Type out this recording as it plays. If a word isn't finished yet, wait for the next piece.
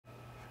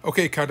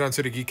Okay, countdown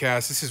to the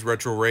Geekcast. This is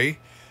Retro Ray.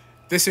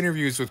 This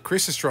interview is with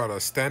Chris Estrada,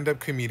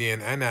 stand-up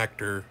comedian and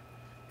actor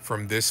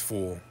from This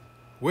Fool,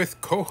 with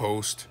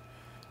co-host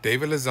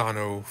David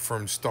Lozano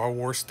from Star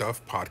Wars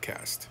Stuff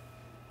Podcast.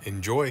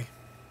 Enjoy.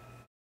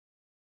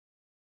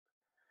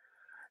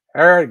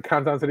 All right,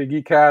 countdown to the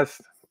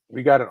Geekcast.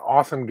 We got an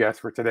awesome guest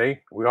for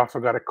today. We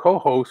also got a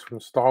co-host from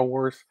Star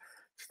Wars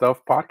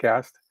Stuff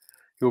Podcast.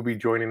 He'll be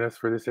joining us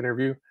for this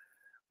interview.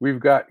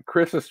 We've got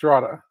Chris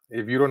Estrada.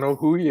 If you don't know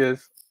who he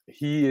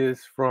is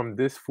from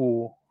This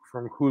Fool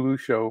from Hulu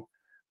show,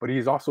 but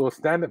he's also a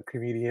stand-up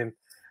comedian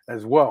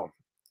as well.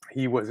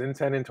 He was in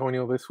San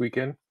Antonio this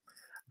weekend.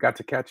 Got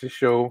to catch his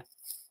show.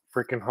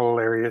 Freaking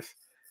hilarious.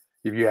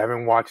 If you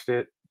haven't watched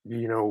it,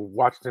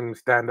 watched him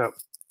stand up,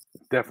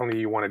 definitely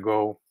you want to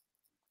go.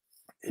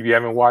 If you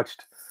haven't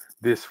watched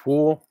This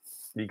Fool,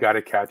 you got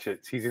to catch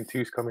it. Season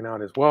 2 is coming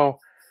out as well.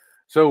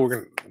 So we're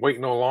going to wait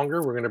no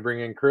longer. We're going to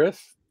bring in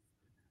Chris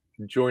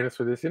to join us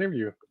for this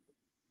interview.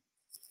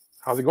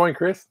 How's it going,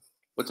 Chris?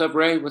 What's up,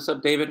 Ray? What's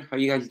up, David? How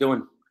you guys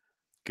doing?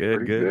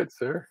 Pretty good,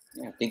 sir.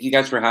 Yeah, thank you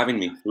guys for having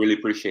me. Really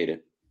appreciate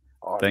it.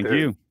 Oh, Thank dude,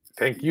 you.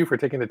 Thank you for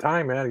taking the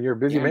time, man. You're a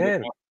busy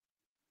man.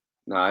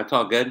 No, it's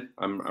all good.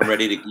 I'm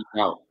ready to geek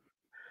out.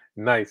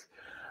 Nice.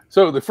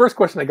 So the first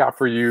question I got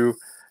for you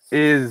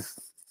is,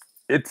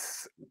 like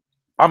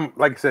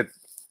I said,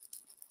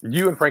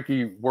 you and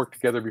Frankie worked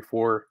together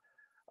before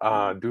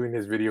doing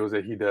his videos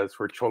that he does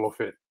for Cholo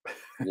Fit.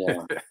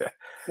 Yeah.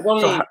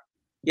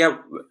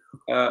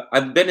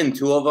 I've been in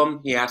 2 of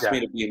them. He asked me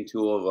to be in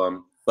 2 of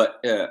them,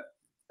 but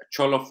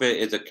Cholo Fit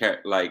is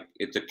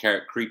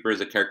Creeper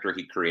is a character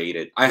he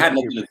created. I had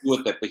nothing to do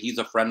with it, but he's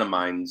a friend of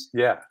mine's.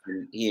 Yeah.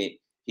 And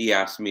he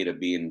asked me to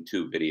be in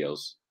 2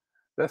 videos.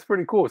 That's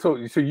pretty cool. So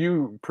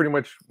you pretty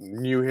much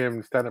knew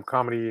him stand-up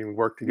comedy and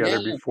worked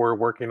together before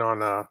working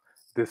on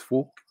This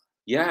Fool?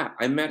 Yeah,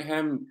 I met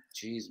him,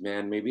 geez,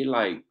 man, maybe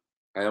I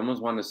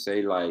almost want to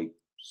say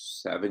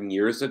 7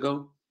 years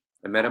ago.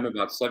 I met him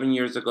about 7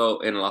 years ago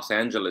in Los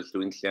Angeles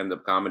doing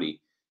stand-up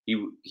comedy.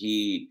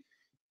 He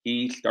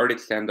started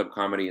stand-up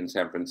comedy in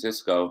San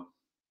Francisco,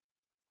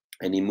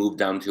 and he moved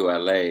down to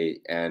LA,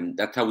 and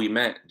that's how we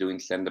met, doing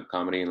stand-up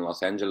comedy in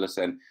Los Angeles.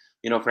 And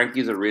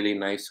Frankie's a really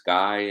nice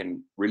guy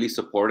and really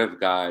supportive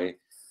guy.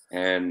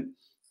 And,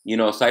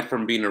 aside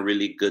from being a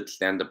really good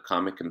stand-up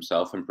comic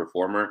himself and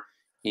performer,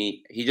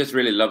 he just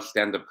really loves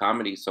stand-up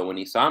comedy. So when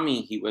he saw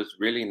me, he was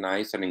really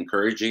nice and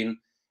encouraging,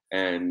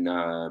 and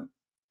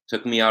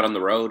took me out on the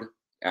road,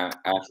 asked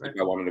if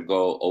I wanted to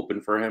go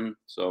open for him.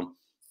 So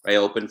I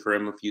opened for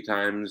him a few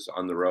times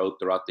on the road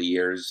throughout the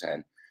years,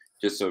 and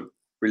just a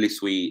really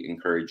sweet,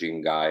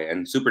 encouraging guy,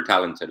 and super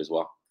talented as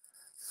well.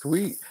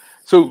 Sweet.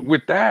 So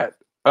with that,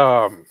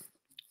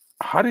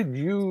 how did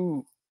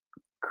you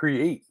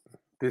create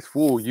This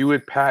Fool? You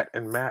and Pat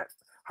and Matt.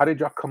 How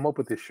did y'all come up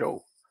with this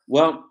show?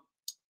 Well,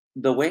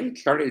 the way it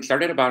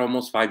started about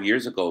almost 5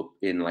 years ago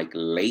in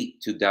late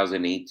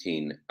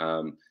 2018.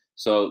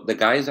 So the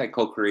guys I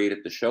co-created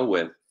the show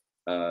with,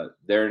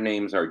 their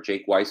names are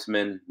Jake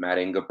Weissman, Matt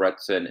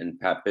Ingebretson, and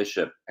Pat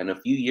Bishop. And a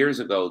few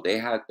years ago, they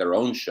had their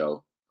own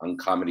show on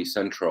Comedy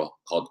Central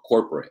called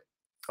Corporate.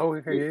 Oh,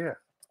 yeah.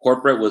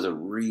 Corporate was a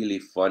really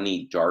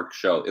funny, dark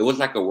show. It was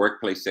like a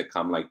workplace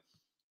sitcom.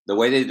 The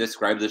way they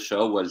described the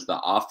show was The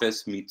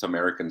Office meets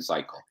American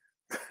Psycho.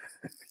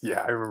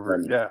 Yeah, I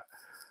remember. Yeah.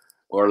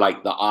 Or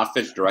The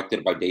Office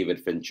directed by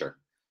David Fincher.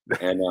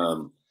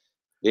 And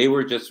they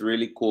were just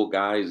really cool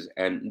guys.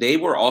 And they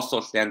were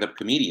also stand-up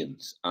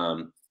comedians.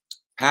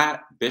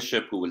 Pat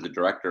Bishop, who was the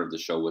director of the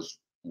show, was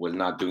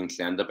not doing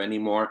stand-up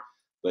anymore.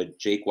 But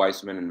Jake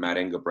Weissman and Matt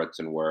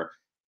Ingebretson were.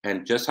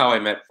 And just how I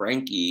met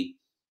Frankie,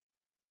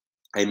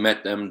 I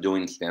met them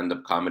doing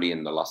stand-up comedy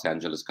in the Los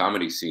Angeles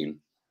comedy scene,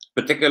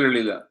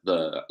 particularly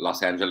the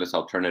Los Angeles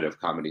alternative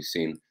comedy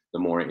scene, the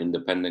more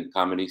independent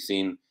comedy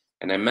scene.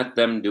 And I met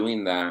them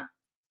doing that,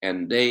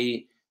 and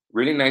they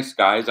really nice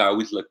guys. I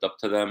always looked up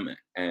to them,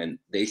 and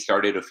they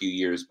started a few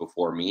years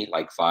before me,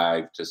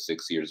 5 to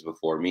 6 years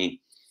before me.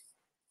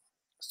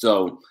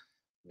 So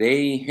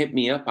they hit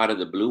me up out of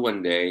the blue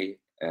one day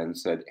and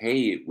said,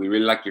 "Hey, we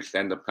really like your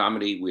stand-up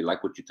comedy. We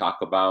like what you talk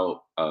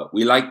about.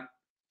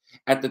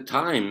 At the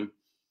time,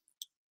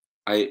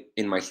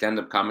 in my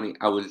stand-up comedy,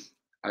 I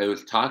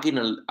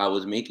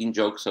was making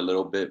jokes a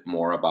little bit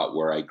more about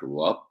where I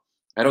grew up.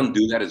 I don't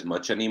do that as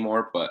much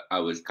anymore, but I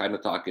was kind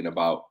of talking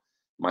about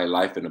my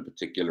life in a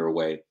particular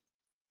way.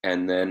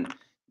 And then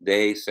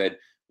they said,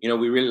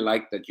 we really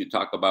like that you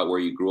talk about where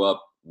you grew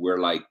up.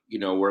 We're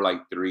we're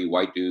 3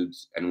 white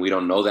dudes, and we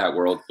don't know that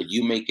world, but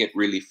you make it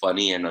really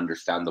funny and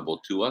understandable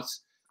to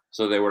us."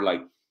 So they were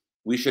like,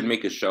 "We should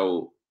make a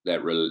show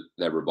that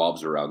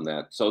revolves around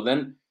that." So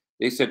then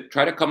they said,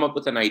 "Try to come up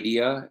with an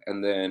idea."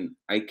 And then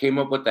I came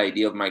up with the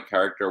idea of my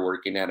character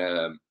working at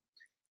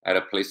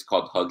a place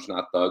called Hugs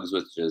Not Thugs,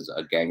 which is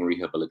a gang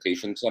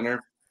rehabilitation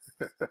center.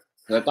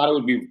 And I thought it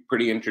would be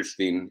pretty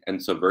interesting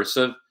and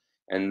subversive.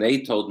 And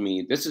they told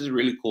me, "This is a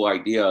really cool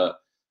idea.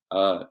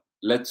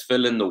 Let's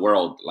fill in the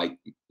world.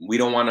 We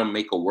don't want to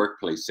make a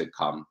workplace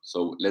sitcom.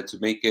 So let's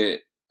make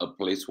it a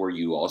place where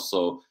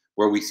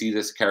where we see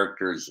this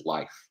character's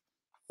life.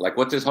 Like,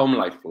 what's his home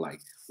life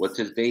like? What's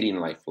his dating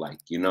life like?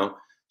 You know,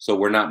 so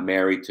we're not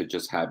married to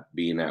just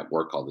being at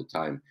work all the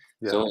time.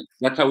 Yeah. So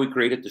that's how we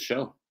created the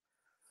show.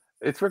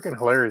 It's freaking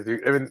hilarious,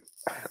 dude. I mean,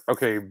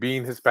 okay,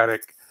 being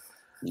Hispanic,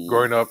 Mm,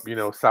 growing up, you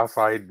know, South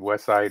Side,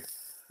 West Side,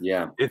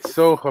 yeah. it's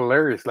so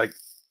hilarious. Like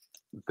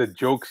the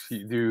jokes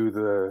you do,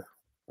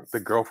 the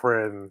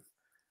girlfriend,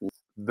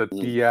 the Mm.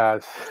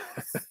 tias,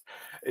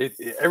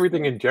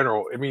 everything in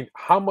general. I mean,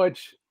 how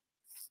much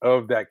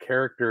of that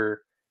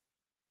character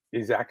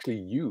is actually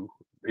you?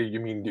 You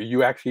mean, do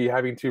you actually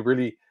having to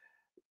really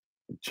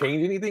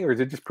change anything, or is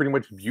it just pretty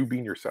much you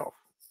being yourself?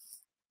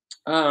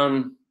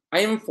 I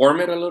inform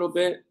it a little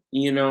bit.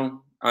 You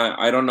know,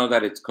 I don't know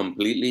that it's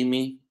completely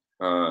me.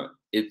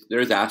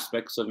 There's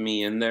aspects of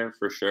me in there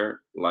for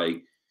sure.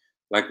 Like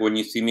when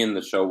you see me in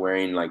the show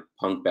wearing like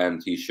punk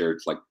band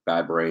T-shirts, like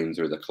Bad Brains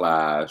or The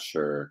Clash,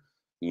 or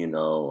you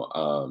know,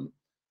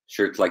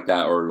 shirts like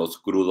that, or Los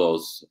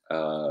Crudos.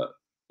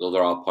 Those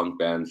are all punk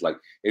bands. Like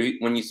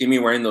when you see me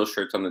wearing those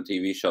shirts on the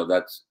TV show,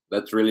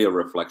 that's really a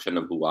reflection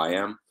of who I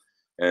am,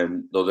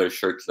 and those are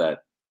shirts that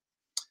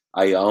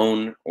I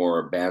own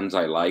or bands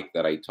I like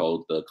that I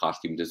told the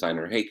costume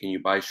designer, hey, can you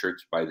buy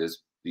shirts by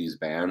these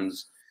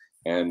bands?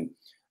 And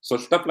so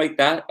stuff like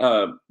that.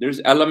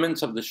 There's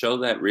elements of the show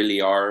that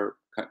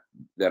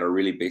that are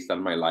really based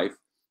on my life.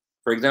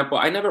 For example,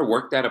 I never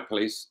worked at a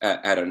place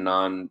at a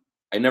non.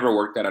 I never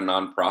worked at a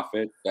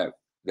nonprofit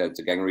that's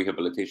a gang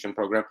rehabilitation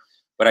program,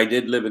 but I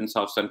did live in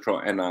South Central,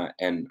 and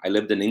I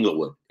lived in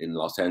Inglewood in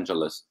Los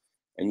Angeles,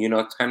 and you know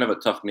it's kind of a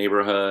tough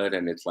neighborhood,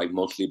 and it's like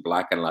mostly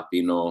Black and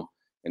Latino,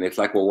 and it's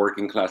like a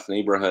working class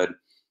neighborhood.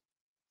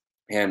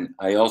 And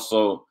I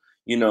also,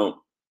 you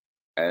know,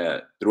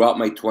 throughout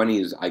my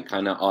 20s, I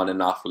kind of on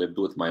and off lived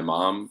with my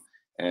mom,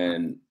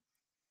 and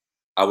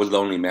I was the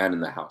only man in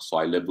the house. So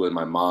I lived with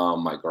my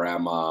mom, my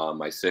grandma,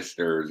 my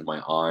sisters, my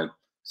aunt.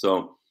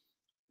 So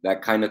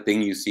that kind of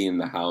thing you see in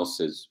the house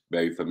is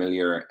very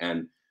familiar.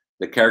 And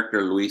the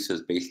character Luis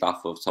is based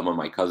off of some of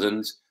my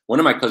cousins. One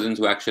of my cousins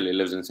who actually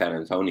lives in San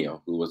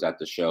Antonio, who was at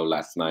the show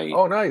last night.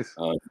 Oh, nice.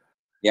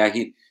 Yeah,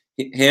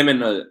 him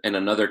and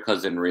another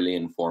cousin really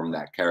informed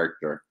that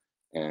character,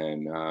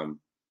 and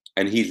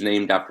he's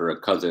named after a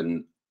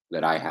cousin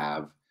that I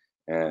have,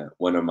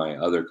 one of my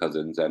other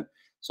cousins, and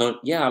so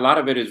yeah, a lot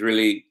of it is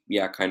really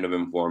kind of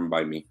informed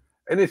by me.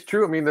 And it's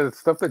true. I mean, the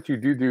stuff that you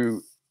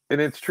do, and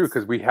it's true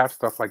because we have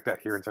stuff like that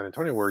here in San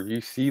Antonio where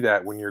you see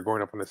that when you're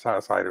going up on the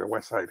south side or the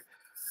west side,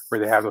 where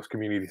they have those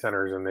community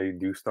centers and they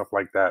do stuff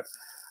like that.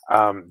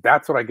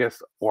 That's what I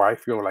guess, or I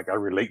feel like I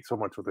relate so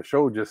much with the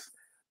show. Just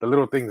the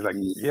little things like,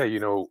 Mm, yeah, you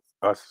know,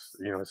 us,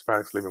 you know,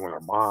 Hispanics living with our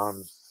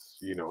moms,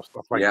 you know,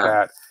 stuff like yeah.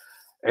 that.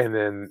 And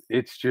then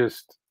it's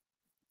just,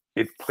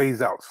 it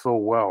plays out so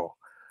well.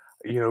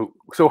 You know,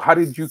 so how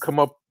did you come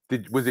up?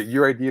 Was it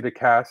your idea to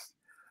cast?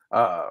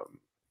 Um,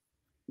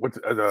 what's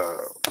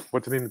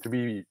the name to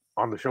be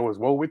on the show as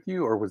well with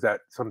you, or was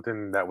that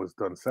something that was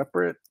done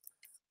separate?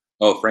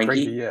 Oh, Frankie,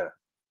 Frankie. yeah,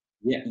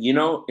 Yeah, you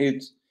know,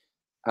 it's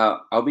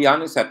I'll be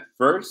honest, at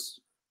first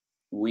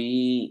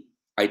we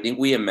I think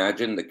we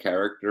imagined the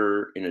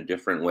character in a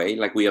different way.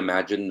 Like we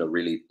imagined a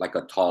really like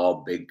a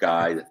tall, big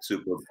guy that's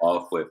super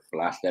buff with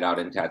blasted out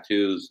in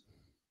tattoos.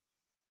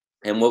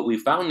 And what we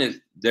found is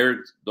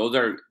there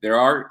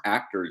are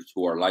actors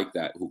who are like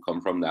that, who come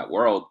from that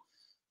world.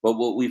 But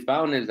what we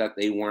found is that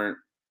they weren't,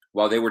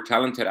 while they were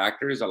talented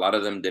actors, a lot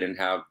of them didn't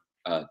have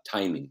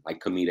timing,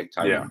 like comedic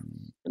yeah, timing,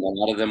 and a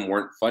lot of them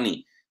weren't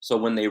funny. So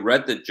when they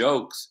read the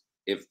jokes,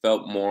 it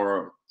felt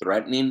more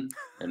threatening,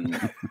 and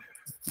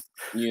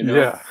you know.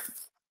 yeah.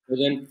 So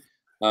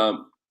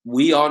then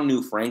we all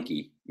knew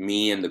Frankie.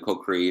 Me and the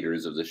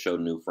co-creators of the show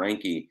knew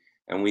Frankie,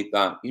 and we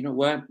thought, you know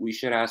what, we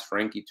should ask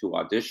Frankie to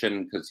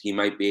audition because he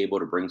might be able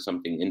to bring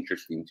something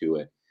interesting to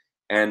it.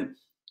 And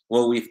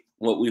what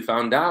we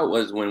found out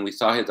was when we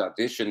saw his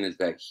audition is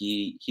that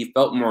he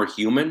felt more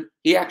human.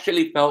 He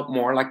actually felt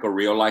more like a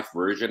real life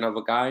version of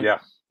a guy, Yeah,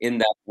 in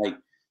that, like,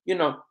 you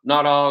know,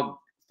 not all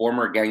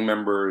former gang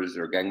members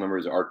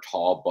are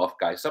tall, buff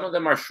guys. Some of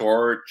them are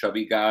short,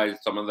 chubby guys.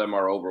 Some of them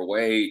are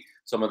overweight.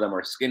 Some of them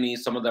are skinny.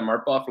 Some of them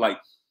are buff. Like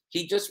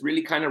he just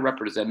really kind of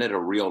represented a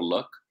real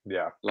look.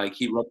 yeah. Like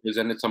he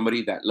represented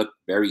somebody that looked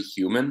very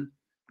human,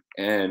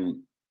 and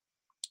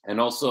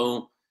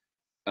also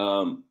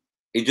um,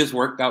 it just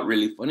worked out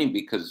really funny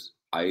because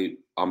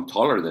I'm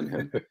taller than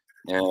him,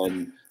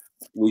 and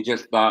we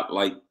just thought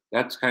like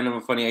that's kind of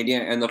a funny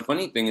idea. And the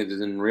funny thing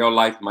is in real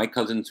life, my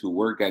cousins who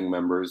were gang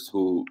members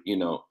who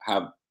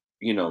have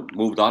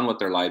moved on with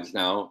their lives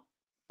now,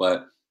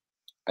 but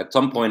at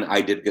some point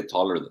I did get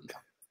taller than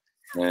them,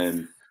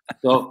 and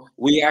so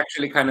we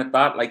actually kind of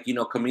thought like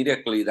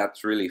comedically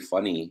that's really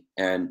funny.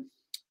 And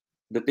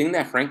the thing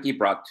that Frankie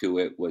brought to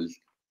it was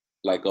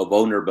like a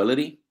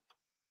vulnerability.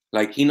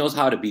 Like he knows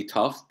how to be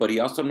tough, but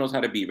he also knows how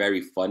to be very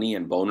funny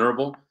and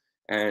vulnerable.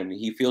 And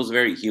he feels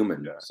very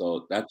human. Yeah.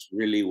 So that's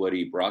really what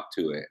he brought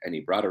to it. And he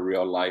brought a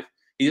real life.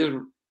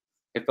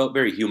 It felt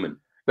very human.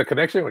 The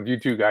connection with you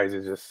two guys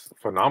is just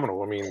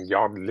phenomenal. I mean,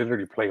 y'all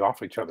literally play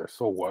off each other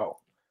so well.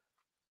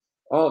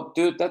 Oh,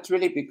 dude, that's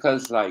really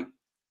because, like,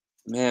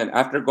 man,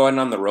 after going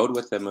on the road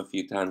with him a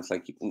few times,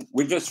 like,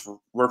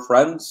 we're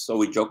friends, so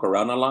we joke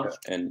around a lot,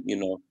 Yeah. and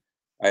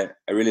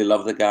I really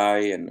love the guy,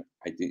 and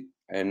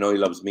I know he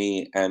loves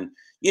me, and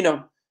you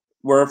know,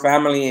 we're a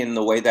family in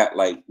the way that,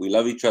 like, we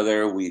love each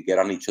other, we get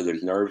on each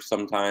other's nerves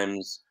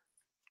sometimes,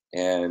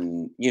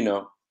 and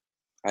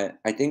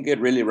I think it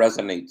really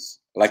resonates.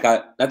 Like,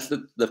 that's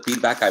the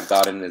feedback I've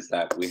gotten, is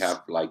that we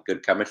have like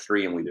good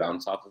chemistry and we Yeah.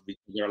 bounce off of each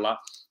other a lot.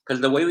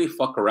 Because the way we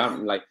fuck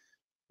around, like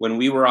when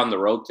we were on the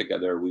road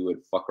together, we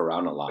would fuck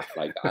around a lot.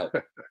 Like uh,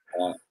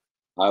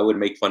 I would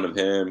make fun of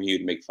him, he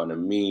would make fun of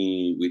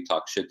me. We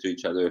talk shit to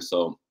each other.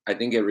 So I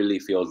think it really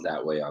feels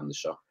that way on the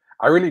show.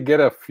 I really get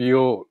a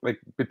feel like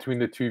between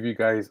the two of you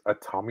guys, a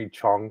Tommy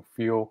Chong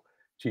feel,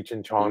 Cheech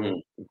and Chong,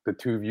 Hmm. the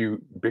two of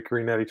you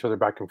bickering at each other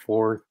back and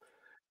forth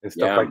and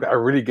stuff Yeah, like that. I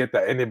really get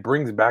that, and it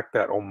brings back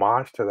that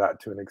homage to that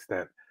to an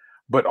extent.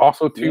 But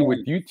also too with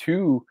yeah, you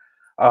two,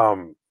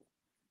 um,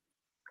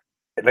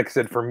 like I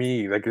said, for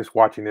me, like just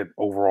watching it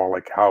overall,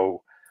 like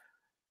how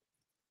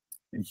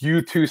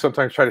you two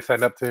sometimes try to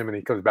stand up to him and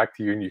he comes back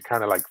to you and you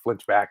kind of like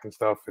flinch back and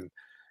stuff, and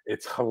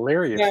it's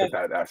hilarious yeah. at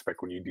that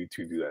aspect when you do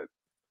two do that.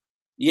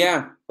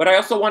 Yeah, but I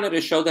also wanted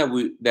to show that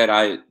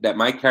that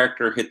my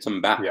character hits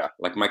him back. Yeah,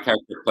 Like my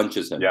character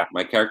punches him. yeah,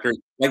 My character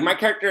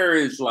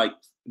is like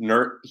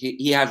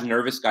he has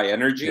nervous guy yeah,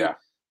 energy,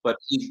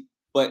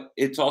 but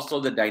it's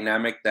also the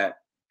dynamic that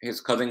his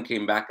cousin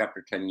came back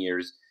after 10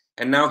 years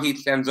and now he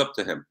stands up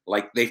to him.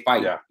 Like they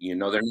fight, yeah,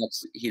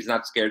 he's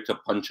not scared to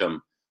punch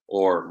him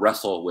or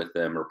wrestle with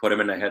him or put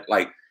him in a head,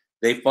 like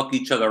they fuck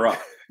each other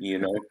up.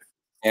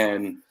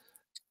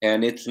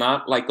 And it's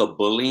not like a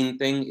bullying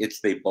thing. It's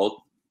they both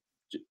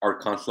are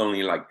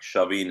constantly like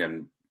shoving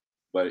and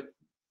but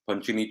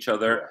punching each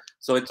other. yeah.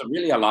 So it's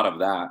really a lot of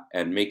that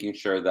and making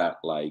sure that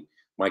like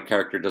my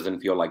character doesn't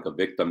feel like a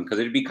victim, because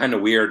it'd be kind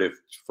of weird if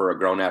for a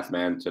grown ass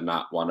man to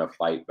not want to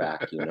fight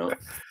back.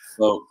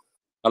 So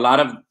a lot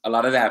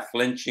of that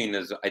flinching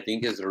is, I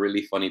think, is a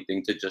really funny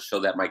thing to just show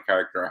that my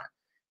character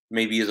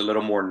maybe is a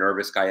little more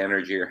nervous guy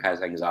energy or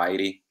has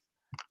anxiety.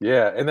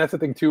 Yeah, and that's the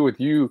thing too with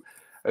you,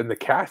 and the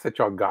cast that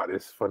y'all got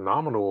is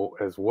phenomenal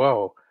as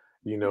well,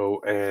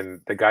 and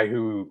the guy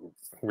who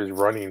was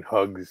running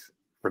Hugs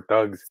for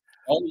Thugs.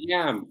 Oh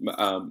yeah,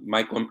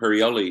 Michael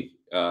Imperioli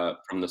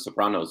from The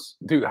Sopranos.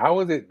 Dude, how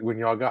was it when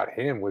y'all got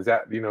him? Was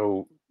that,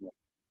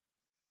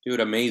 Dude,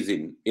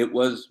 amazing. It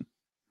was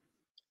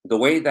the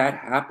way that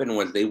happened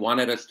was they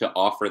wanted us to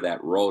offer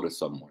that role to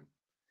someone.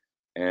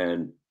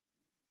 And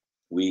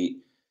we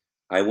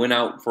I went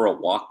out for a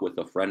walk with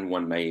a friend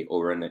one night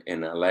over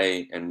in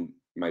LA, and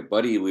my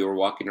buddy, we were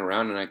walking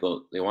around and I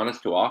go, they want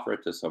us to offer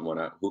it to someone.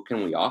 Who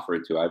can we offer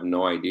it to? I have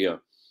no idea.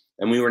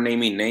 And we were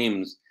naming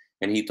names,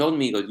 and he told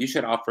me, he goes, you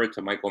should offer it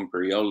to Michael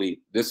Imperioli.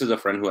 This is a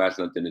friend who has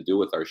nothing to do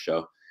with our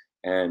show.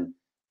 And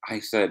I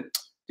said,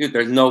 dude,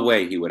 there's no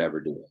way he would ever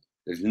do it.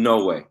 There's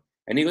no way.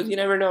 And he goes, you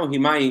never know, he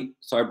might.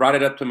 So I brought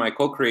it up to my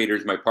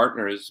co-creators, my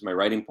partners, my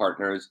writing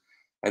partners,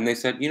 and they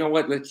said, you know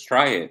what, let's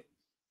try it.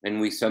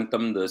 And we sent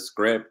them the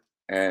script,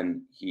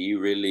 and he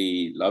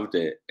really loved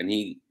it. And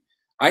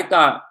I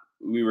thought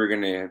we were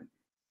gonna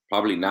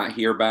probably not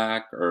hear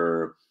back,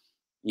 or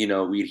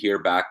we'd hear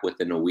back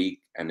within a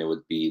week, and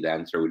the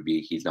answer would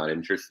be he's not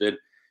interested.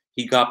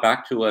 He got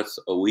back to us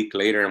a week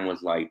later and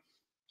was like,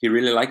 he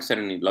really likes it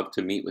and he'd love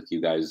to meet with you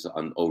guys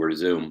on over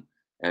Zoom.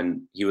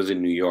 And he was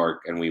in New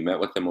York, and we met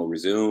with him over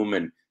Zoom,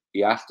 and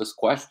he asked us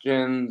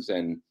questions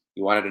and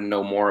he wanted to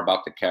know more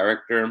about the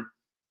character.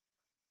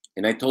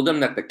 And I told him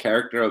that the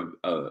character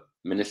of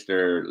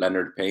Minister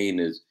Leonard Payne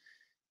is,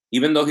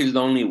 even though he's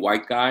the only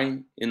white guy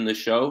in the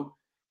show,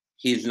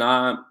 he's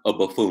not a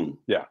buffoon.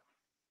 yeah,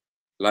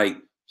 Like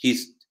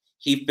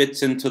he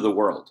fits into the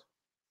world.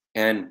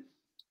 And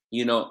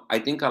I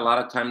think a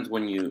lot of times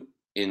when you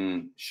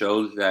in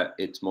shows that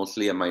it's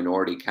mostly a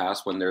minority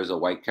cast, when there's a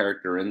white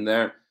character in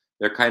there,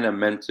 they're kind of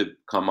meant to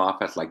come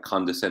off as like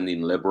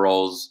condescending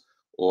liberals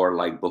or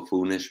like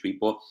buffoonish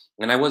people.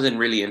 And I wasn't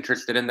really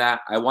interested in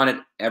that. I wanted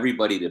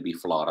everybody to be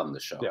flawed on the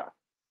show. yeah,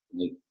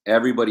 Like,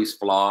 everybody's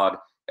flawed,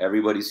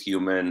 everybody's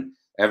human,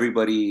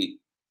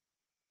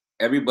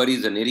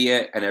 everybody's an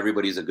idiot, and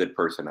everybody's a good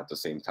person at the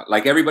same time.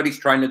 Like everybody's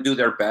trying to do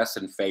their best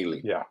and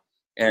failing. yeah.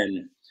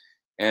 And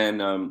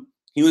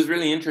he was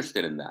really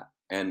interested in that.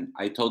 And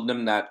I told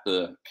them that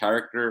the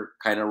character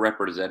kind of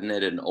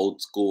represented an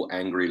old school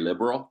angry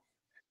liberal,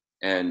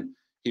 and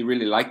he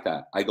really liked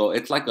that. I go,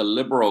 it's like a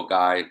liberal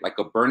guy, like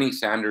a Bernie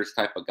Sanders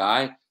type of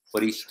guy,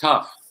 but he's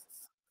tough,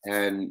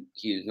 and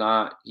he's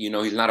not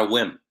a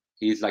wimp.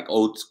 He's like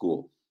old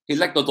school. He's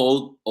like those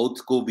old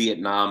school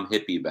Vietnam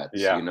hippie vets.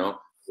 Yeah,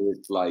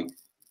 It's like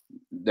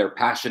they're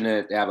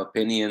passionate, they have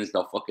opinions,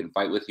 they'll fucking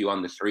fight with you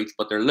on the streets,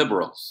 but they're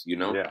liberals.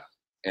 yeah.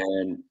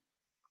 And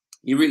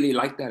he really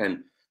liked that.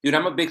 And dude,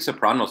 I'm a big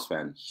Sopranos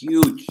fan.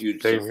 Huge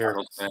Same here.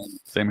 Sopranos fan.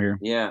 Same here.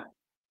 Yeah.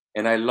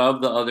 And I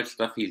love the other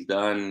stuff he's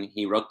done.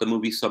 He wrote the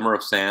movie Summer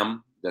of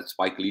Sam that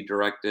Spike Lee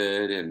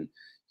directed, and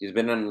he's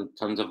been on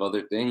tons of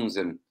other things.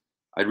 And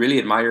I really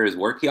admire his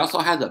work. He also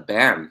has a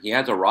band. He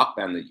has a rock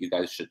band that you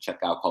guys should check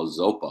out called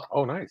Zopa.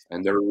 Oh, nice.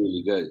 And they're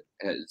really good.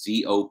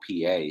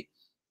 Zopa.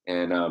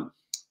 And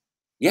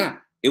yeah,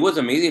 it was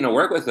amazing to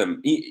work with him.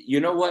 You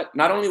know what?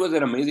 Not only was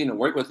it amazing to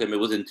work with him, it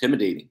was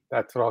intimidating.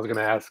 That's what I was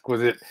gonna ask.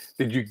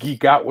 Did you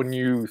geek out when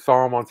you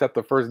saw him on set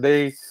the first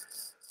day?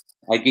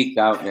 I geeked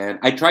out, man.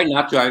 I tried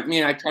not to. I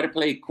mean, I try to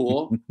play it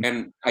cool,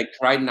 and I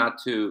tried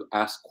not to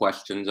ask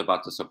questions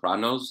about The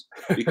Sopranos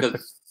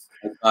because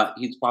I thought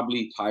he's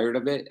probably tired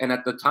of it. And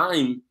at the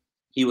time,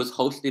 he was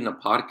hosting a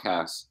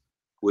podcast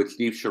with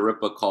Steve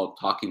Sharippa called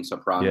Talking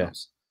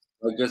Sopranos.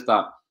 I just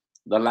thought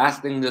the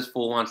last thing this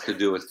fool wants to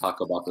do is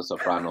talk about The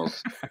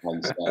Sopranos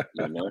on set,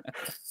 you know?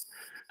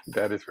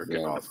 That is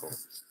freaking awesome.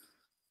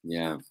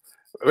 Yeah.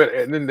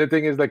 And then the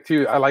thing is, like,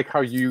 too, I like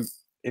how you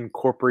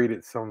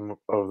incorporated some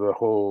of the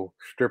whole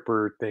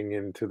stripper thing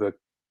into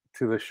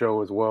the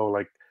show as well.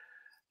 Like,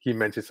 he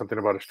mentioned something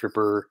about a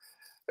stripper.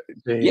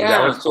 Dang, that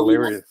Yeah, was so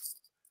hilarious.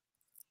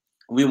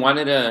 we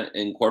wanted to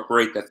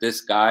incorporate that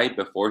this guy,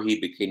 before he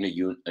became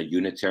a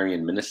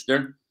Unitarian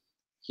minister,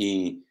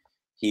 he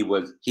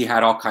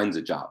had all kinds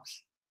of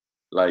jobs.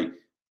 Like,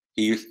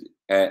 he used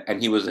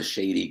and he was a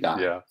shady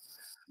guy. Yeah.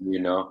 You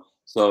know.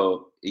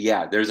 So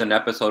yeah, there's an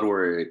episode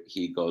where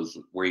he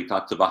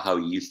talks about how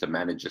he used to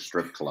manage a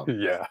strip club.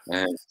 Yeah.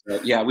 And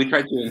yeah, we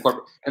tried to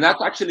incorporate, and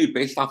that's actually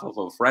based off of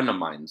a friend of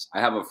mine's. I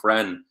have a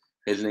friend.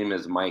 His name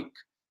is Mike,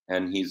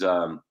 and he's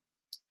a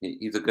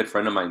good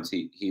friend of mine.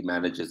 He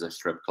manages a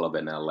strip club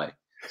in LA.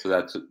 So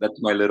that's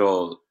my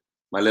little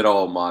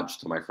homage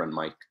to my friend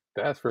Mike.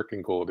 That's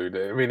freaking cool, dude.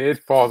 I mean,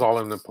 it falls all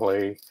into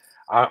play.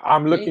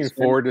 I'm looking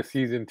forward to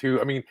season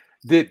 2. I mean,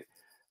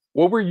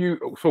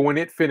 so when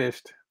it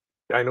finished,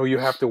 I know you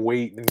have to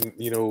wait and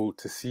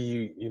to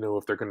see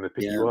if they're going to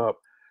pick you up.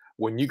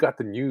 When you got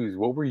the news,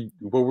 what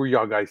were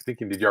y'all guys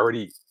thinking? Did you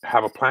already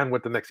have a plan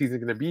what the next season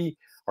is going to be,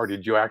 or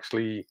did you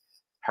actually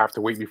have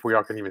to wait before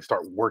y'all can even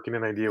start working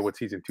an idea what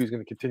season 2 is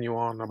going to continue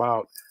on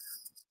about?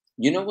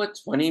 You know what's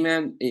funny,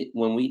 man?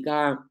 When we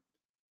got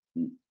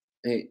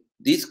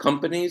these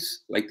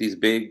companies, like these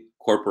big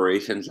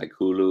corporations like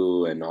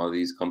Hulu and all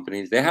these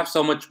companies, they have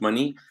so much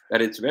money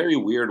that it's very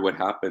weird what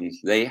happens.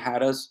 They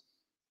had us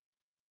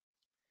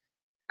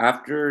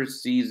after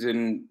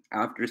season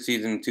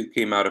 2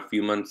 came out,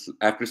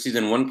 after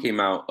season 1 came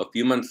out, a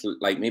few months,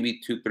 like maybe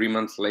 2-3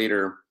 months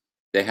later,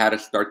 they had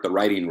us start the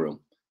writing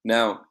room.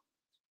 Now,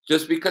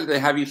 just because they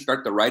have you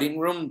start the writing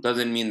room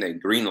doesn't mean they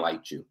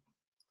greenlight you.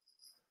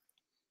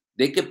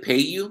 They could pay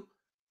you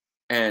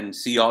and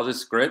see all the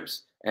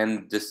scripts,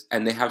 and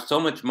they have so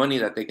much money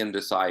that they can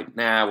decide,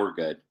 nah, we're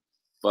good.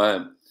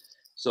 But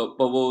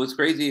what was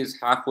crazy is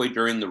halfway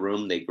during the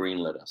room, they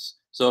greenlit us.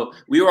 So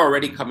we were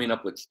already coming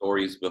up with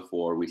stories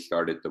before we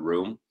started the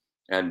room,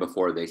 and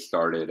before they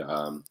started,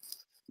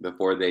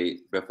 before they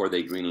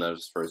greenlit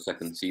us for a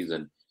second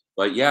season.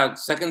 But yeah,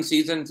 second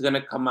season is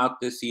gonna come out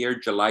this year,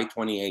 July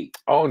 28th.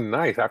 Oh,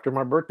 nice! After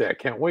my birthday, I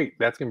can't wait.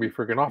 That's gonna be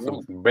freaking awesome.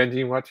 Yeah.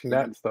 Binging, watching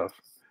that stuff.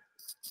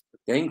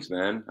 Thanks,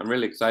 man. I'm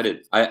really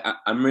excited.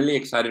 I'm really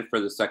excited for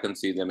the second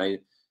season.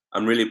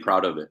 I'm really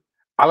proud of it.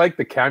 I like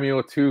the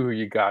cameo too, who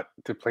you got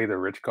to play the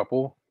rich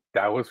couple.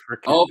 That was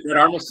freaking. Oh, Fred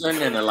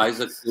Armisen and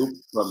Eliza Coupe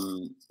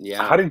from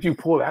How did you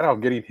pull that out?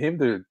 Getting him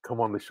to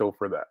come on the show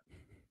for that?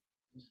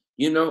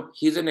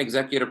 He's an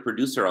executive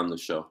producer on the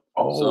show.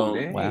 Oh,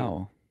 dang.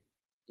 Wow.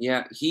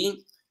 Yeah,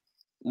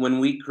 when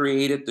we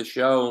created the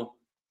show,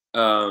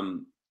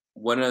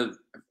 one of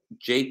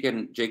Jake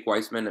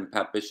Weissman and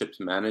Pat Bishop's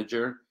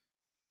manager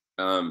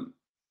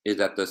is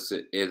at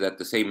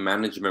the same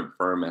management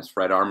firm as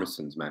Fred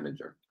Armisen's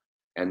manager,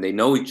 and they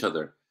know each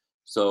other.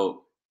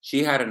 So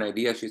she had an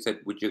idea. She said,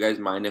 "Would you guys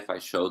mind if I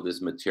show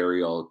this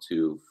material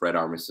to Fred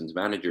Armisen's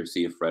manager,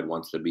 see if Fred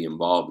wants to be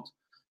involved?"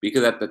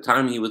 Because at the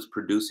time he was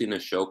producing a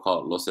show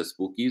called Los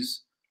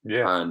Spookies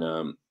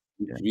on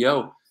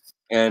HBO,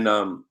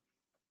 and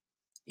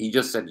he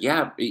just said,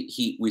 "Yeah."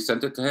 We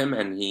sent it to him,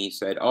 and he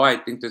said, "Oh, I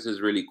think this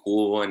is really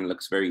cool and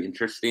looks very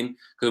interesting."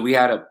 Because we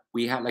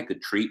had like a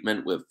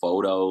treatment with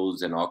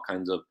photos and all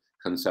kinds of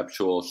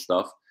conceptual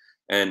stuff,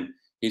 and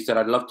he said,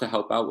 "I'd love to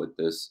help out with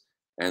this."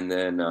 And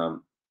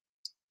then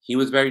he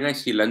was very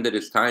nice. He lended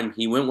his time.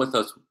 He went with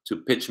us to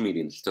pitch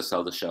meetings to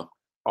sell the show.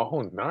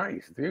 Oh,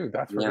 nice, dude!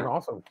 That's freaking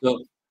awesome.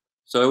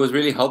 So it was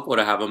really helpful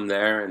to have him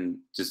there and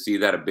to see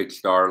that a big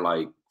star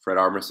like Fred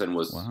Armisen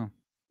was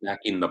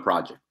backing the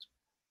project.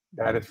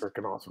 That is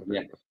freaking awesome.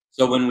 Yeah.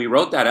 So when we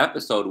wrote that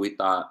episode, we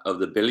thought of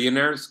the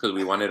billionaires because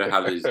we wanted to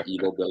have this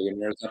evil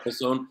billionaires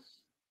episode.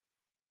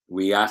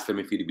 We asked him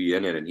if he'd be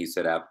in it, and he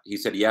said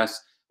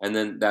yes. And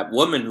then that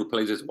woman who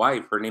plays his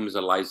wife, her name is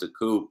Eliza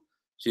Coupe.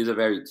 She's a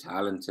very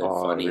talented,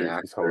 funny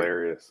actor. She's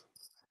hilarious.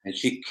 And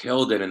she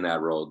killed it in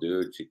that role,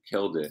 dude. She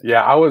killed it.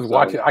 Yeah, I was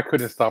watching. I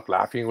couldn't stop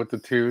laughing with the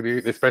two,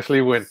 dude.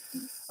 Especially when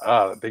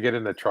they get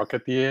in the truck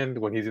at the end,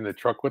 when he's in the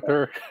truck with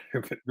her.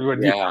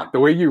 The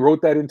way you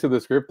wrote that into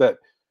the script, that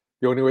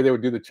the only way they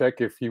would do the check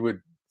if he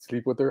would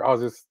sleep with her. I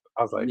was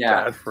like,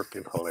 that's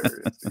freaking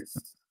hilarious, dude.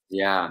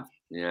 Yeah.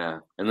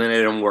 And then it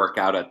didn't work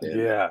out at the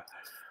end. Yeah.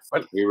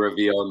 we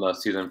reveal in the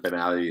season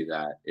finale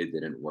that it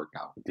didn't work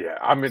out. Yeah,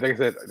 I mean, like I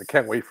said, I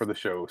can't wait for the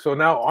show. So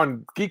now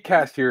on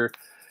Geekcast here,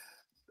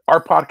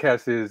 our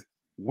podcast is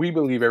we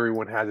believe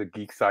everyone has a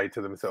geek side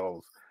to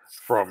themselves,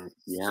 from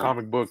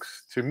comic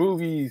books to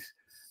movies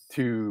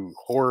to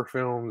horror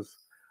films.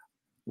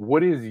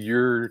 What is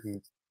your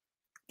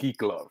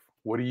geek love?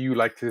 What do you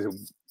like to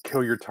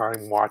kill your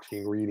time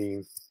watching,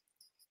 reading?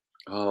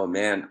 Oh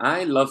man,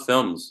 I love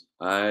films.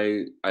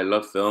 I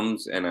love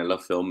films and I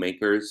love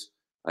filmmakers.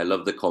 I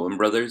love the Coen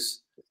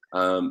brothers.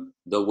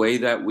 The way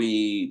that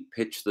we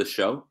pitch the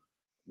show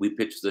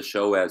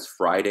as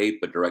Friday,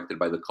 but directed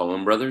by the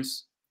Coen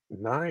brothers.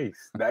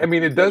 Nice. I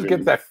mean, it does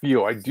get that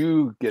feel. I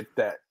do get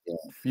that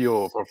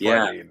feel of a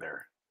Friday in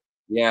there.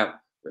 Yeah.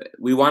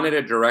 We wanted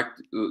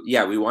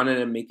we wanted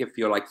to make it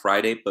feel like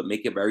Friday, but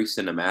make it very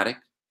cinematic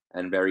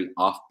and very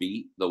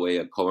offbeat, the way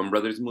a Coen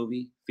brothers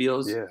movie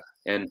feels. Yeah.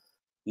 And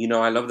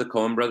I love the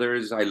Coen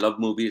brothers. I love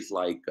movies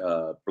like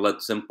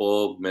Blood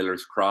Simple,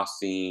 Miller's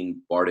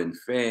Crossing, Barton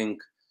Fink.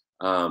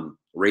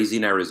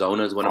 Raising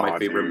Arizona is one of my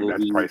favorite movies.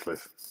 That's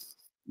priceless.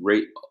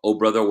 Oh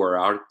Brother, Where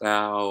Art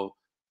Thou?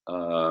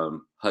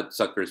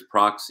 Hudsucker's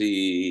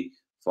Proxy,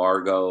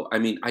 Fargo. I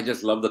mean, I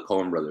just love the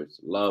Coen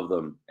brothers. Love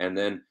them. And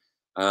then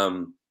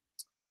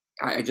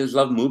I just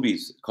love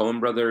movies. Coen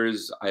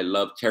brothers. I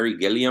love Terry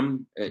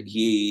Gilliam.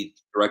 He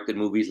directed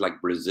movies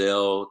like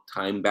Brazil,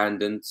 Time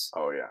Bandits.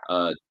 Oh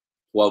yeah.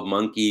 12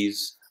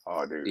 Monkeys.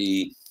 Oh dude.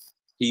 He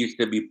used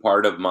to be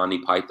part of Monty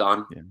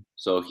Python. Yeah.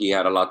 So he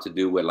had a lot to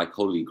do with like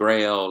Holy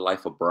Grail,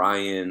 Life of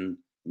Brian,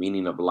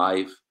 Meaning of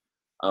Life.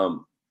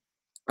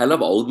 I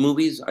love old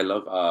movies. I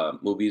love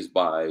movies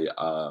by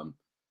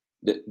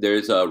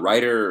there's a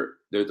writer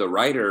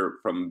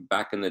from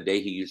back in the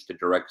day. He used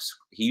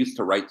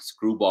to write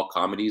screwball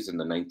comedies in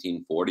the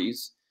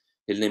 1940s.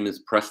 His name is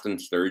Preston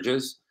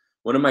Sturges.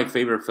 One of my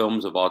favorite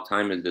films of all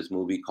time is this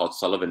movie called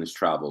Sullivan's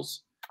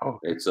Travels. Oh,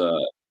 it's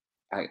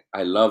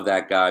I love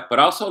that guy, but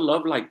I also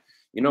love, like,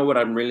 what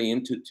I'm really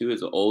into too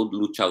is old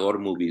luchador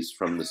movies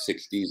from the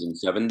 60s and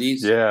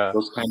 70s. Yeah,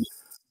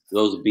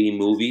 those B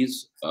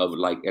movies of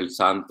like El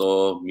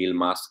Santo, Mil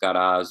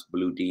Máscaras,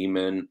 Blue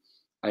Demon.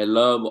 I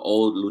love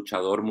old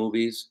luchador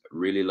movies.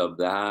 Really love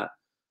that.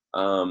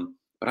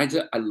 But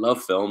I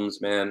love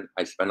films, man.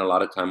 I spend a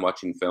lot of time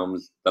watching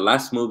films. The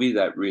last movie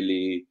that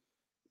really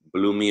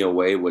blew me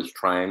away was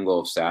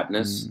Triangle of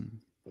Sadness.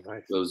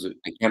 Nice.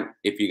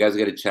 If you guys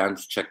get a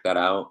chance, check that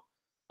out.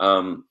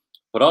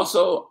 But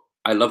also,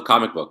 I love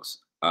comic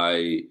books.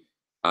 I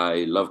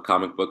love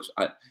comic books.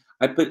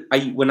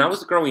 When I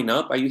was growing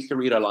up, I used to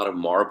read a lot of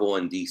Marvel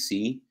and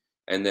DC,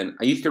 and then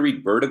I used to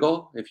read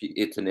Vertigo.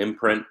 It's an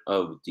imprint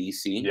of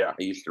DC. Yeah,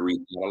 I used to read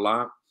that a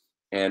lot,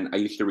 and I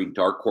used to read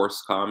Dark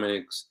Horse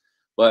comics.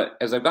 But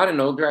as I've gotten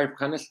older, I've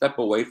kind of stepped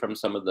away from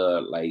some of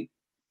the like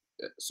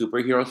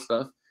superhero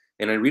stuff,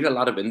 and I read a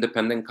lot of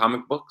independent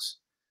comic books.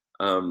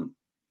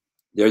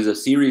 There's a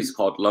series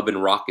called Love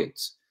and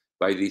Rockets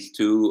by these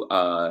two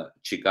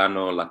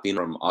Chicano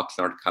Latino from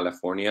Oxnard,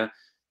 California.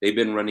 They've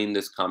been running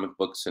this comic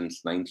book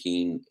since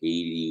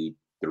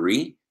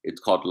 1983. It's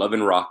called Love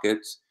and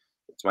Rockets.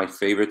 It's my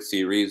favorite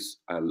series.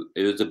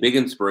 It was a big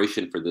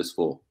inspiration for this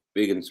fool.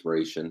 Big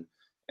inspiration.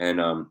 And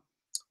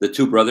the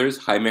two brothers,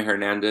 Jaime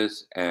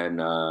Hernandez and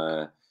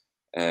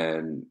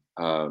Jaime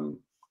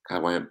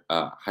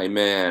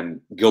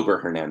and Gilbert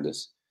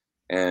Hernandez.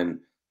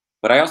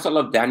 But I also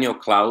love Daniel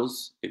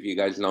Klaus, if you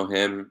guys know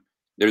him.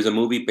 There's a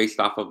movie based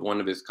off of one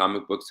of his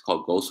comic books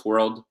called Ghost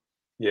World.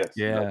 Yes.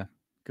 Yeah.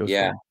 Ghost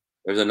World.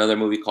 There's another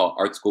movie called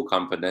Art School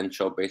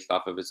Confidential based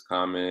off of his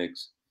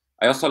comics.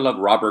 I also love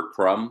Robert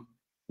Crumb,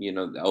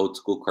 the old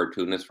school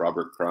cartoonist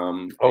Robert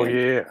Crumb. Oh,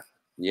 yeah.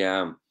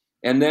 Yeah.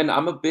 And then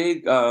I'm a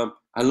big, I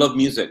love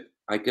music.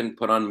 I can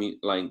put on,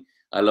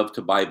 I love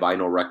to buy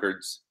vinyl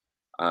records.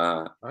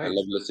 Nice. I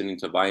love listening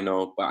to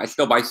vinyl, but I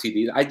still buy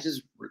CDs.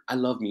 I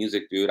love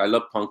music, dude. I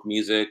love punk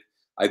music.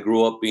 I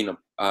grew up being a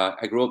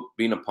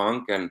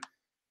punk, and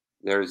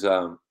there's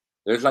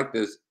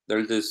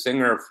this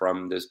singer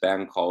from this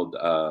band called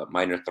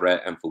Minor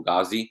Threat and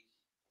Fugazi.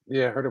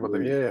 Yeah, I heard about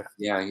that. Yeah.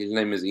 Yeah, his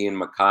name is Ian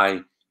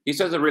Mackay. He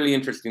says a really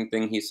interesting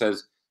thing. He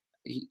says,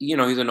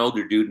 he's an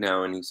older dude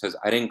now, and he says,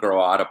 I didn't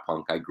grow out of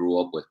punk. I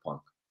grew up with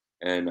punk.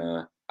 And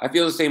I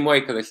feel the same way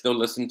because I still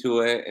listen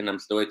to it, and I'm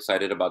still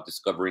excited about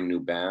discovering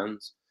new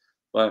bands.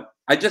 But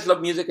I just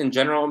love music in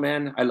general,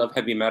 man. I love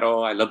heavy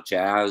metal. I love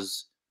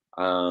jazz.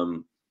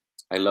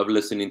 I love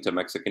listening to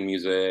Mexican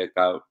music.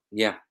 I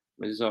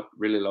just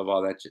really love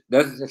all that shit.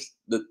 That's just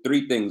the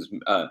three things: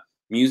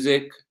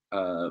 music,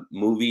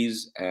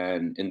 movies,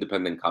 and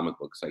independent comic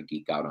books I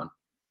geek out on.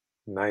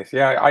 Nice.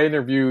 Yeah, I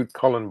interviewed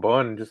Cullen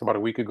Bunn just about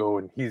a week ago,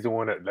 and he's the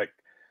one that, like,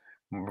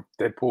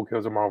 Deadpool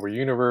Kills the Marvel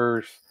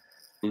Universe.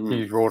 Mm-hmm.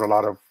 He's wrote a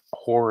lot of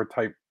horror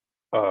type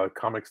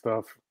comic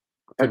stuff.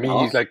 To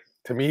me,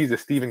 he's the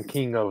Stephen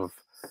King of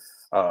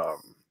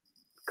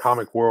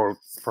comic world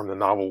from the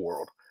novel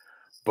world.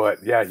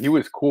 But yeah, he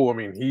was cool. I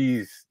mean,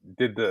 he's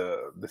did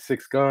the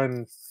Six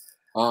Gun.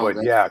 But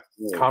yeah,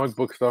 cool. Comic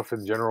book stuff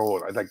in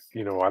general. I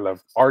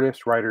love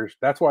artists, writers.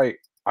 That's why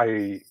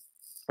I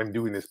I'm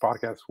doing this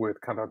podcast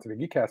with Countdown to the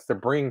Geekcast to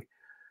bring,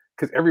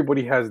 because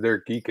everybody has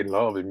their geek and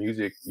love and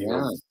music.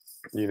 Yeah.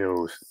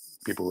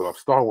 People who love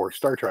Star Wars,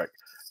 Star Trek,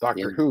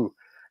 Doctor Yeah. Who.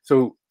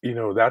 So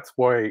that's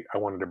why I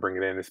wanted to bring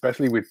it in,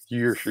 especially with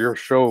your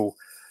show.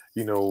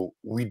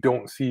 We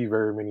don't see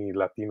very many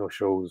Latino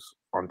shows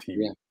on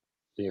TV.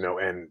 Yeah.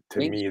 And to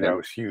Thanks, me that man.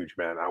 was huge,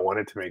 man. I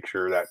wanted to make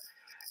sure that,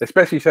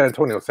 especially San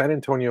Antonio. San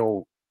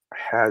Antonio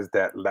has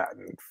that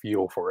Latin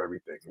feel for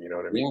everything. You know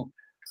what I mean?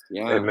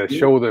 Yeah. And the Yeah.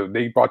 show that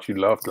they brought you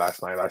loved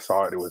last night, I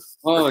saw it. It was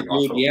Oh, freaking dude,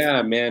 awesome.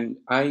 yeah, man.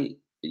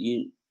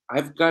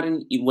 I've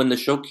gotten, when the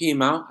show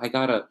came out, I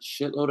got a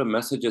shitload of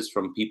messages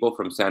from people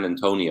from San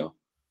Antonio,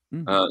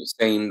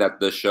 saying that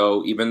the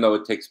show, even though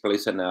it takes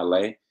place in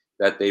LA,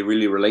 that they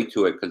really relate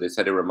to it because they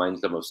said it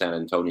reminds them of San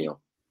Antonio.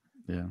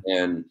 Yeah.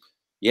 And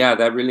yeah,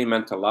 that really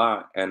meant a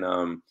lot.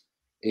 And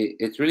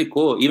it's really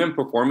cool. Even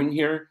performing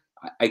here,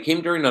 I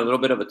came during a little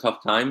bit of a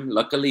tough time.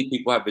 Luckily,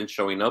 people have been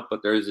showing up,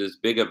 but there's this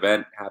big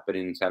event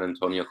happening in San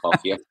Antonio called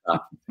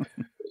Fiesta,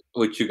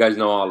 which you guys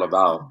know all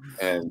about.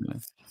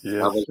 And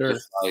Yes, I was sir.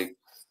 just like,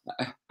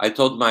 I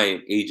told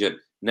my agent,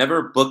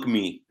 never book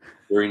me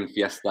during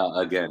Fiesta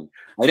again.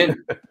 I didn't,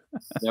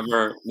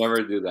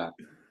 never do that.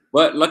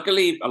 But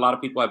luckily, a lot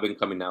of people have been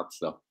coming out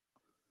still.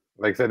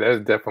 Like I said, that's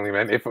definitely,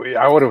 man. If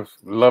I would have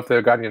loved to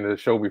have gotten into the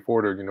show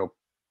before to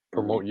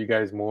promote you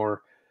guys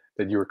more,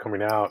 that you were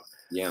coming out.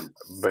 Yeah.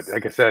 But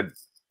like I said,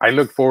 I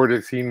look forward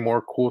to seeing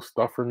more cool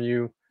stuff from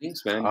you.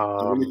 Thanks, man.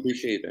 I really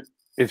appreciate it.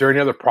 Is there any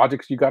other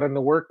projects you got in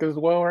the work as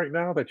well right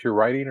now that you're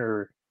writing,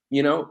 or?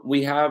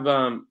 We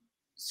have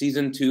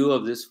season 2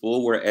 of this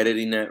Fool. We're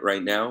editing it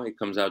right now. It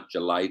comes out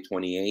July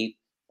 28th.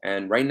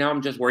 And right now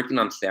I'm just working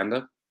on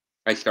stand-up.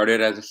 I started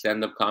as a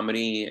stand-up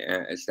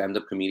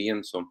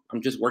comedian. So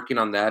I'm just working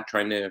on that,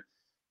 trying to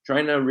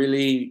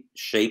really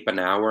shape an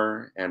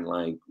hour and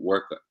like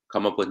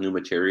come up with new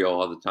material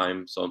all the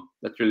time. So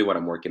that's really what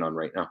I'm working on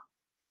right now.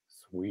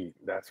 Sweet.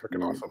 That's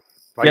freaking awesome.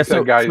 Like I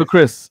said, guys, so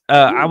Chris,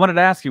 I wanted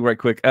to ask you right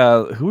quick,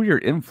 who are your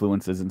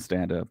influences in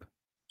stand-up?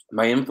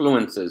 My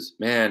influences,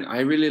 man,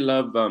 I really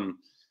love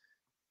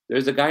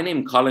there's a guy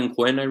named Colin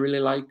Quinn I really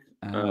like.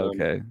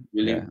 Okay.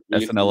 Really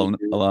SNL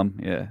alum,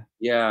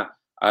 Yeah,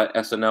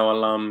 SNL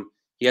alum.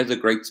 He has a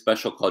great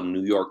special called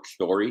New York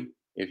Story.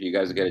 If you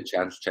guys get a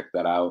chance, check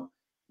that out.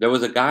 There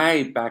was a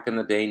guy back in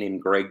the day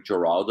named Greg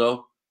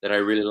Giraldo that I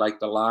really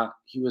liked a lot.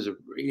 He was a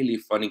really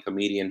funny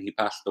comedian. He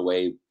passed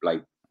away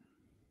like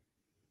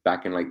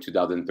back in like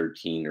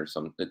 2013 or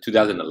something,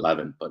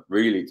 2011, but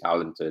really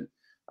talented.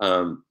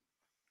 I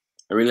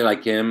really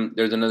like him.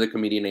 There's another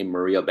comedian named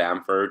Maria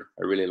Bamford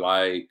I really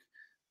like.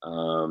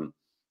 I'm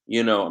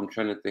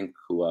trying to think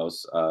who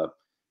else.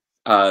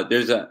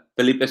 There's a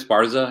Felipe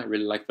Esparza. I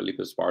really like Felipe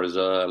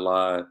Esparza a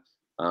lot.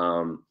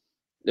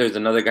 There's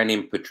another guy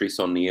named Patrice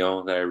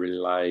O'Neill that I really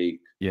like.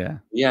 Yeah.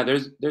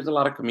 There's a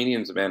lot of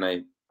comedians, man.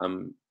 I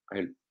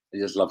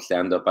just love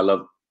stand up. I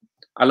love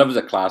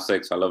the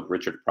classics. I love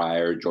Richard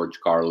Pryor, George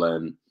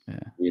Carlin. Yeah.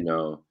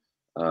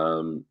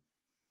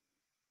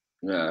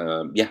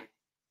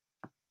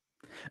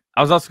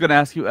 I was also going to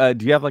ask you,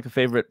 do you have like a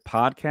favorite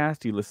podcast?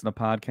 Do you listen to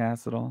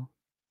podcasts at all?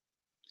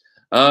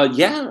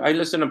 Yeah, I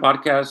listen to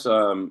podcasts.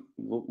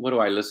 What do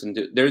I listen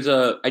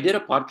to? I did a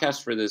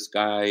podcast for this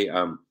guy.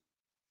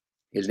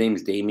 His name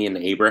is Damian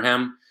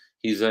Abraham.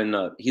 He's in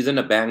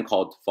a band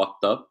called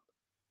Fucked Up.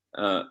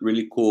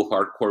 Really cool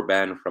hardcore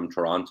band from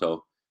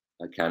Toronto,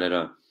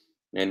 Canada.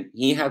 And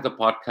he has a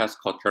podcast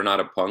called Turn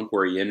Out a Punk,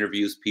 where he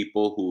interviews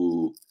people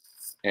who,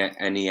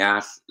 and he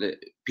asks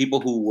people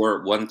who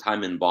were one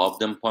time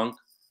involved in punk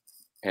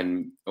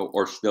and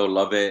or still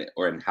love it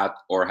or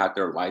had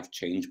their life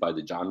changed by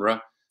the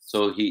genre.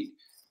 So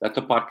that's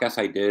a podcast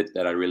I did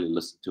that I really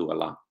listened to a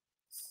lot.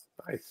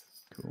 Nice.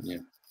 Cool. Yeah.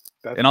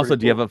 And also,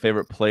 do you have a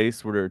favorite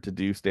place where to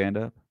do stand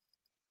up?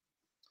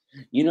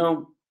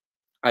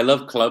 I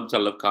love clubs. I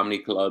love comedy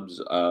clubs.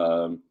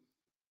 LA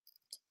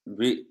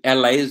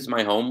is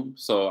my home,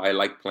 so I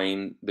like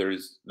playing.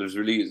 There's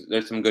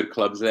some good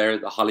clubs there.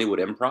 The Hollywood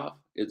Improv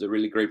is a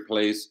really great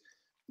place.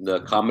 The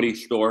Comedy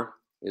Store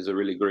is a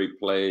really great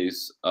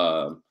place.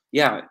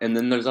 And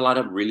then there's a lot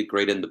of really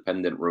great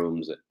independent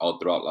rooms all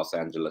throughout Los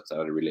Angeles that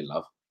I really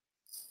love.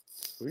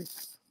 Sweet.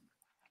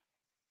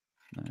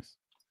 Nice.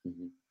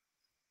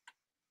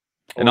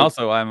 And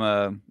also, I'm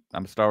a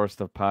Star Wars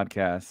Stuff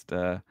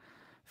podcast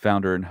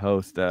founder and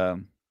host.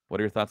 What are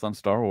your thoughts on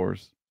Star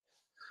Wars?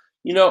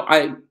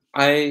 I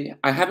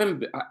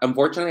haven't,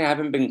 unfortunately, I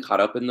haven't been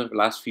caught up in the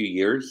last few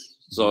years.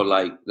 So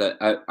like that,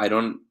 I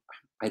don't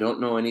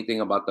know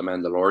anything about The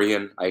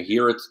Mandalorian. I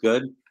hear it's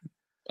good.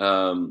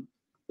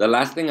 The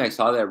last thing I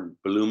saw that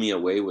blew me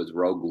away was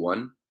Rogue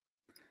One.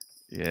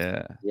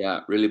 Yeah,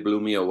 it really blew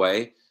me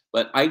away.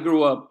 But I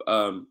grew up,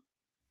 I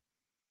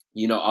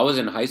was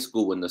in high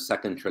school when the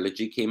second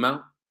trilogy came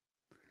out.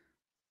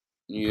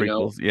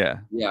 Prequels, yeah,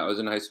 I was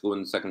in high school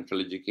when the second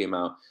trilogy came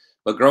out.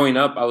 But growing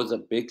up, I was a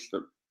big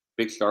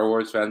Star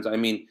Wars fans. I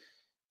mean,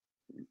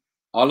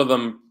 all of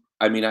them.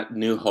 I mean,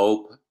 New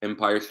Hope,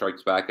 Empire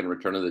Strikes Back, and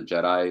Return of the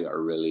Jedi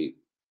are really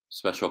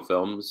special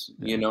films.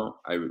 Yeah.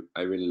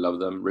 I really love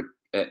them.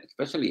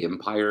 especially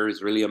Empire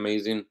is really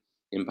amazing.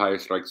 Empire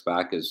Strikes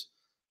Back is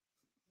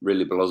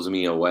really blows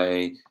me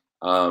away.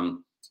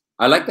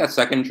 I like that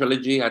second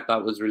trilogy. I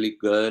thought was really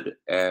good,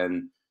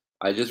 and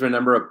I just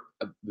remember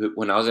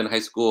when I was in high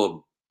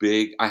school,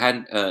 I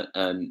had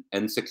an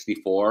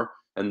N64,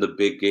 and the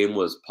big game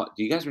was.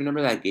 Do you guys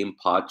remember that game,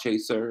 Pod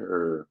Chaser?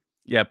 Or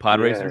Yeah, Pod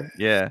Racer.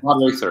 Yeah,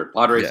 Pod Racer.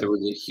 Pod Racer Yeah.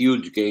 was a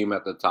huge game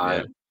at the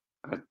time.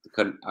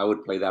 I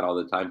would play that all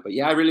the time. But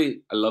yeah,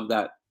 I love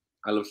that.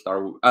 I love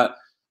Star Wars.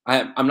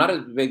 I'm not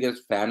as big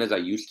as fan as I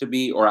used to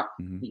be, or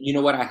you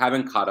know what? I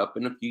haven't caught up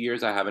in a few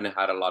years. I haven't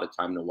had a lot of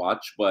time to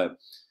watch, but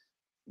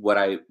what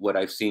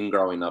I've seen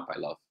growing up, I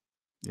love.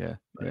 Yeah.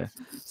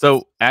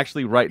 So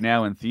actually, right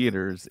now in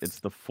theaters, it's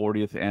the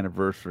 40th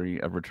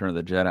anniversary of Return of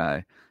the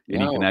Jedi,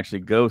 and you can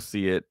actually go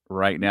see it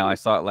right now. I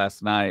saw it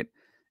last night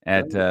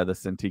at the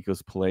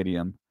Santikos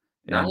Palladium,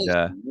 and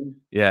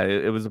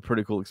it was a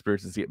pretty cool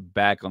experience to see it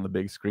back on the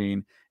big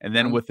screen, and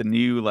then with the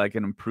new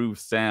an improved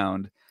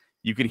sound,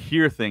 you could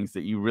hear things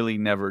that you really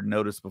never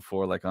noticed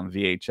before, like on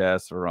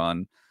VHS or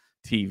on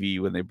TV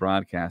when they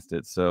broadcast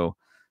it. So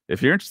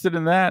if you're interested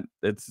in that,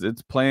 it's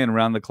playing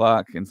around the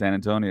clock in San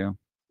Antonio.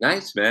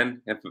 Nice,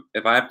 man.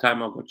 If I have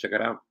time, I'll go check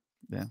it out.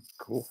 Yeah,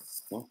 cool.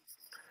 Well,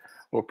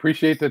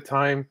 appreciate the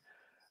time.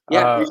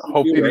 Yeah,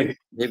 hopefully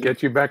we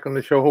get you back on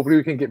the show. Hopefully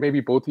we can get maybe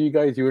both of you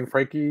guys, you and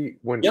Frankie,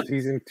 when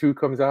season 2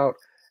 comes out,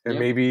 and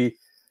maybe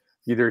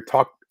either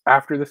talk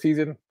after the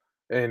season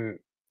and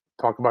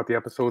talk about the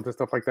episodes and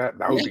stuff like that.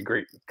 That would be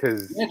great,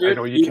 because I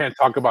know you can't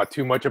talk about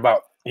too much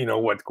about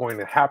what's going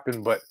to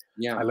happen, but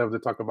I love to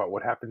talk about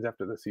what happens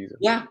after the season.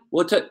 Yeah,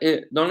 well,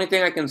 the only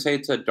thing I can say,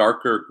 it's a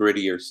darker,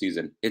 grittier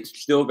season. It's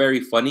still very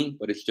funny,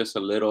 but it's just a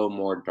little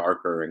more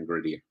darker and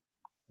grittier.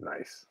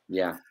 Nice.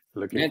 Yeah.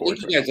 Looking forward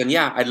to it. Thank you guys,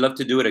 and I'd love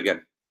to do it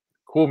again.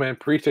 Cool, man.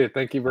 Appreciate it.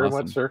 Thank you very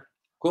much, sir.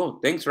 Cool.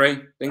 Thanks,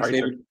 Ray. Thanks,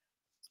 David.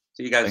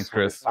 See you guys. Thanks,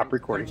 Chris. Stop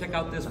recording. Check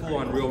out this fool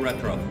on Real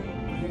Retro.